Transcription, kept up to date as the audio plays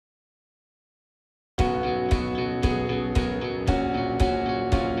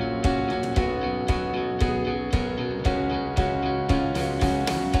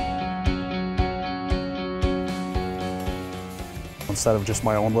instead of just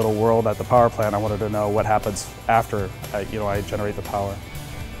my own little world at the power plant, I wanted to know what happens after I generate the power.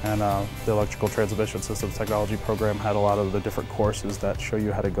 And the Electrical Transmission Systems Technology program had a lot of the different courses that show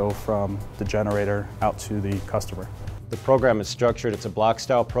you how to go from the generator out to the customer. The program is structured, it's a block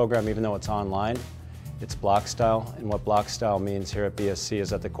style program even though it's online. It's block style, and what block style means here at BSC is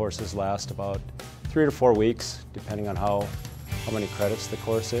that the courses last about 3 to 4 weeks, depending on how many credits the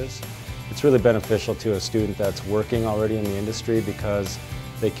course is. It's really beneficial to a student that's working already in the industry because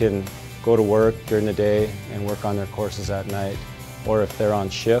they can go to work during the day and work on their courses at night. Or if they're on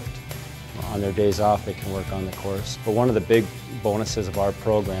shift, on their days off, they can work on the course. But one of the big bonuses of our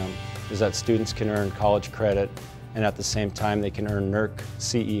program is that students can earn college credit, and at the same time they can earn NERC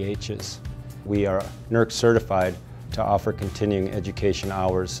CEHs. We are NERC certified to offer continuing education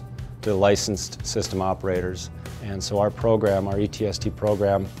hours to licensed system operators. And so our program, our ETST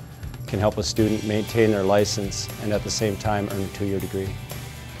program, can help a student maintain their license and at the same time earn a 2-year degree.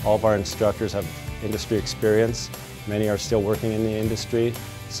 All of our instructors have industry experience. Many are still working in the industry.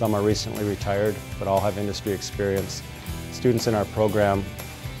 Some are recently retired, but all have industry experience. Students in our program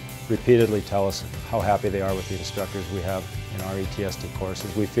repeatedly tell us how happy they are with the instructors we have in our ETST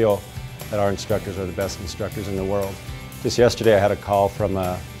courses. We feel that our instructors are the best instructors in the world. Just yesterday I had a call from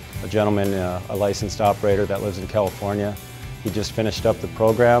a gentleman, a licensed operator that lives in California. He just finished up the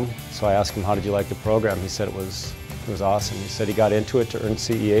program, so I asked him, how did you like the program? He said it was awesome. He said he got into it to earn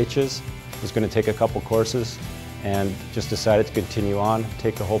CEHs, was going to take a couple courses, and just decided to continue on,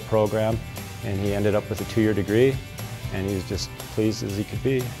 take the whole program, and he ended up with a 2-year degree, and he's just pleased as he could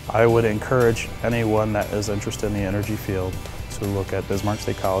be. I would encourage anyone that is interested in the energy field to look at Bismarck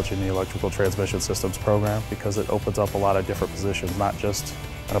State College in the Electrical Transmission Systems program, because it opens up a lot of different positions, not just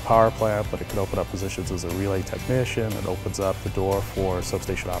at a power plant, but it could open up positions as a relay technician. It opens up the door for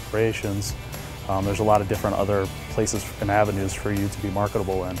substation operations. There's a lot of different other places and avenues for you to be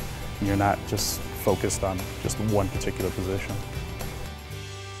marketable in. And you're not just focused on just one particular position.